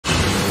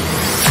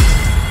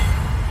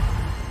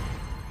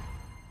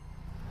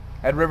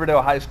at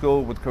Riverdale High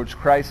School with Coach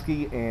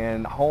Kreisky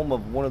and home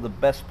of one of the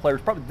best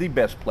players, probably the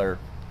best player.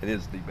 It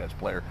is the best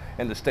player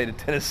in the state of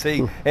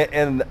Tennessee,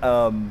 and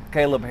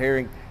Caleb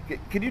Herring.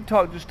 Can you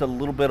talk just a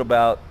little bit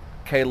about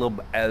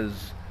Caleb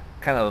as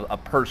kind of a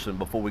person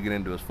before we get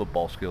into his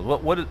football skills?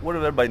 What does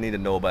everybody need to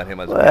know about him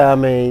as a Well, I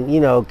mean, you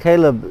know,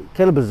 Caleb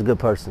is a good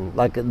person.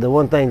 Like, the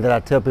one thing that I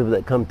tell people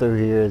that come through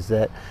here is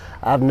that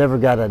I've never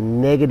got a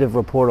negative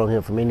report on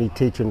him from any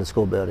teacher in the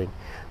school building.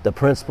 The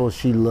principal,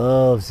 she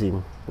loves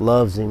him,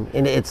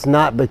 and it's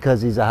not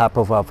because he's a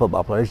high-profile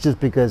football player. It's just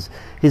because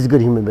he's a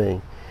good human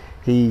being.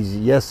 He's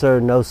yes sir,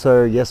 no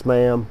sir, yes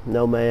ma'am,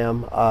 no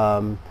ma'am,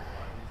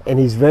 and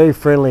he's very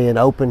friendly and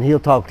open. He'll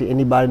talk to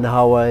anybody in the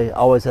hallway.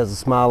 Always has a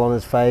smile on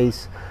his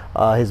face.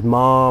 His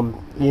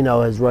mom, you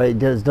know, has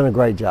done a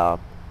great job,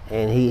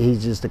 and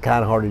he's just a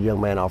kind-hearted young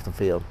man off the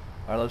field.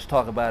 All right, let's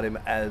talk about him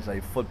as a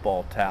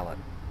football talent.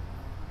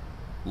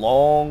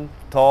 Long,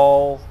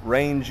 tall,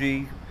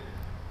 rangy.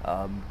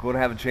 Going to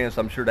have a chance,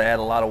 I'm sure, to add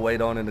a lot of weight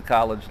on in the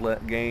college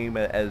game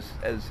as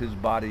his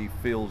body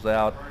fills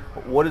out.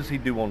 What does he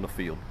do on the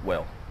field?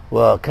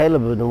 Well,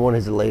 Caleb is the one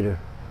who's a leader.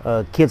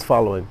 Kids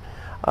follow him.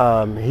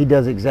 He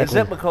does exactly.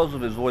 Is that because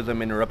of his voice?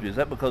 I'm interrupting you. Is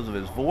that because of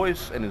his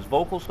voice and his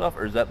vocal stuff,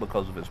 or is that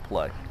because of his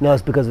play? No,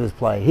 it's because of his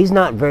play. He's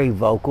not very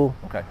vocal.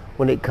 Okay.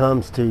 When it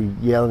comes to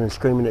yelling and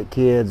screaming at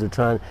kids or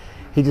trying,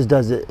 he just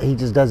does it. He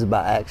just does it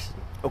by action.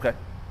 Okay.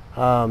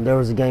 There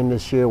was a game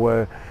this year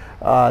where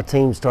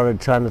teams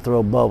started trying to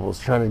throw bubbles,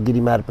 trying to get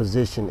him out of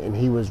position, and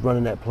he was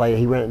running that play.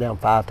 He ran it down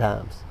 5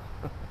 times.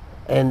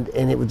 And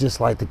it was just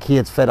like the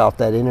kids fed off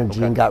that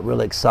energy and got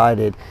really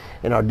excited,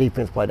 and our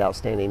defense played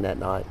outstanding that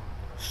night.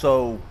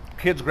 So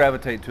kids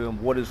gravitate to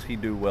him. What does he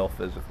do well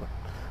physically?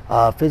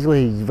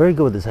 Physically, he's very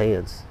good with his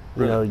hands.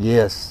 You Really? know,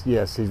 yes,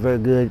 he's very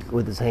good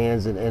with his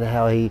hands, and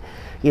how he,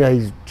 you know,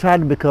 he's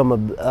tried to become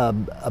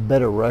a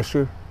better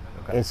rusher.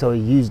 Okay. And so he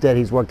used that.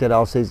 He's worked that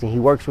all season. He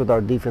works with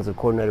our defensive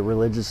coordinator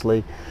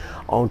religiously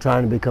on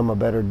trying to become a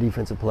better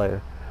defensive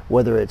player,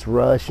 whether it's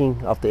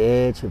rushing off the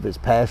edge, if it's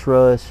pass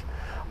rush,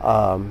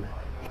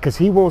 because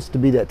he wants to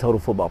be that total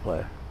football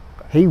player.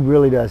 He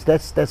really does.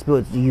 That's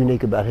what's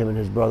unique about him and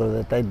his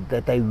brother,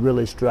 that they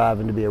really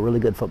striving to be a really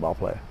good football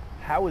player.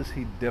 How is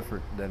he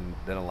different than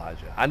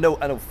Elijah? I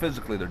know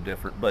physically they're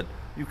different, but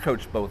you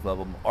coach both of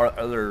them.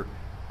 Are there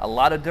a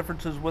lot of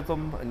differences with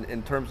them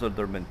in terms of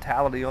their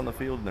mentality on the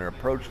field and their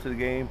approach to the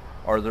game?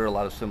 Or are there a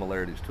lot of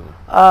similarities to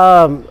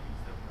them?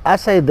 I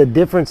say the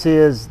difference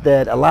is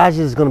that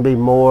Elijah is going to be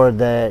more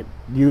the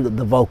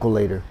vocal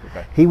leader.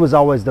 Okay. He was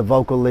always the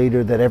vocal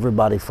leader that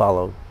everybody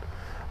followed.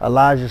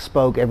 Elijah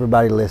spoke,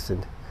 everybody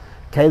listened.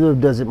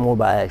 Caleb does it more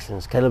by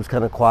actions. Caleb's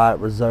kind of quiet,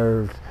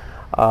 reserved.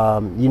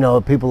 You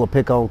know, people will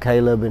pick on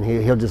Caleb and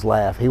he'll just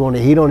laugh. He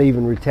don't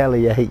even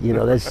retaliate. You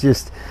know, that's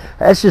just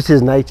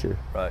his nature.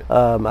 Right.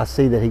 I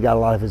see that he got a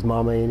lot of his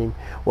mama in him,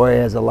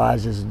 whereas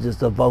Elijah's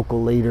just a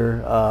vocal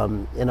leader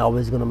and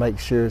always going to make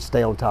sure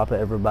stay on top of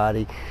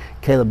everybody.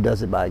 Caleb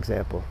does it by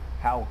example.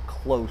 How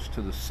close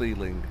to the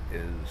ceiling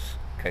is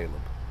Caleb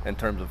in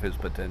terms of his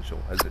potential?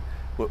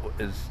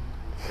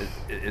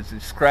 Is he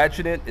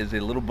scratching it? Is he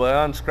a little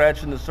beyond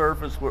scratching the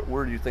surface?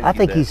 Where do you think? I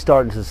think he's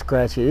starting to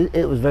scratch it.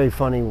 It was very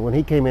funny when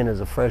he came in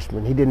as a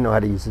freshman. He didn't know how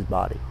to use his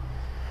body,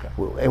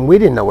 and we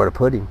didn't know where to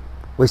put him.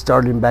 We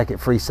started him back at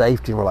free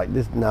safety, and we're like,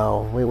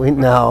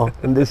 no,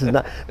 and this is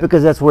not,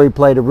 because that's where he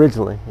played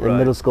originally in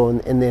middle school,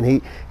 and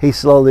then he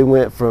slowly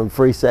went from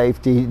free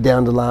safety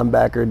down to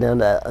linebacker, down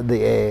to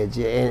the edge,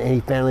 and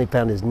he finally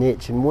found his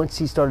niche. And once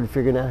he started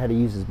figuring out how to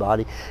use his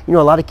body, you know,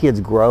 a lot of kids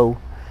grow,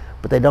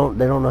 but they don't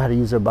know how to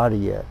use their body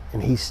yet,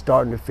 and he's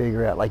starting to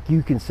figure out. Like,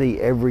 you can see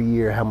every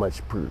year how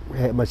much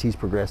he's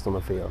progressed on the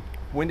field.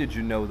 When did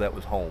you know that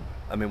was home?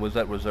 I mean, was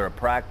there a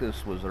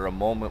practice? Was there a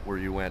moment where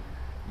you went,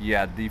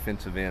 yeah,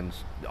 defensive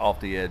ends off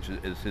the edge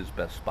is his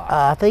best spot?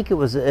 I think it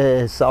was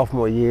his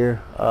sophomore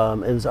year.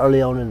 It was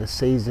early on in the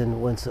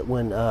season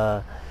when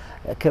I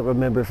can't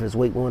remember if it was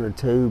week 1 or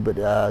 2,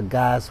 but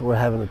guys were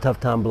having a tough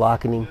time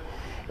blocking him,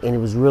 and it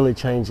was really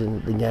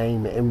changing the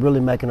game and really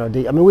making our I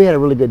mean, we had a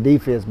really good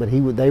defense, but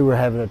they were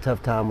having a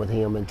tough time with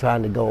him and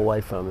trying to go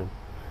away from him.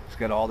 He's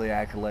got all the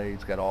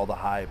accolades, got all the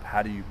hype.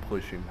 How do you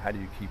push him? How do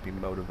you keep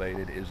him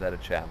motivated? Is that a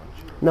challenge?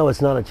 No,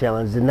 it's not a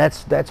challenge, and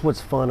that's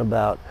what's fun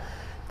about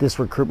this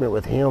recruitment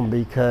with him,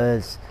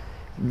 because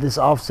this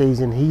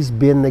offseason he's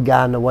been the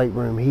guy in the weight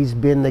room. He's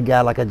been the guy,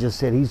 like I just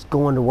said, he's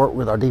going to work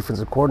with our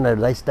defensive coordinator.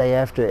 They stay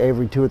after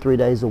every 2 or 3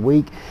 days a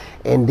week,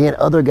 and then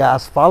other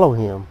guys follow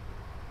him.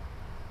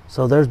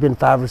 So there's been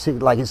 5 or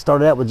 6, like it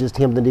started out with just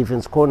him, the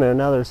defense coordinator,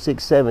 now there's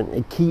 6, 7.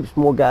 It keeps,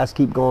 more guys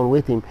keep going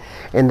with him,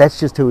 and that's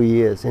just who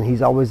he is, and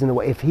he's always in the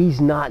way. If he's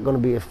not going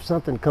to be, if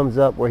something comes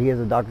up where he has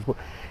a doctor's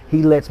appointment,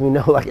 he lets me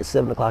know like at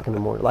 7 o'clock in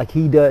the morning. Like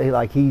he does,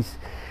 like he's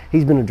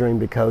been a dream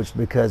to coach,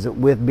 because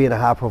with being a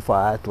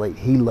high-profile athlete,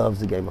 he loves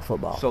the game of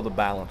football. So the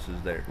balance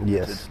is there.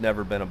 Yes. It's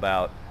never been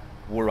about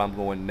where I'm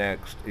going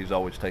next. He's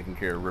always taking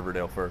care of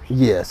Riverdale first.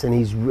 Yes, and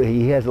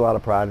he has a lot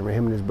of pride in him.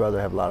 Him and his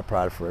brother have a lot of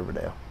pride for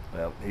Riverdale.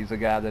 Well, he's a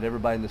guy that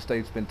everybody in the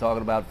state's been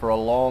talking about for a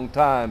long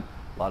time.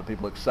 A lot of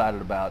people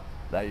excited about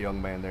that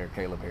young man there,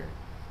 Caleb Herring.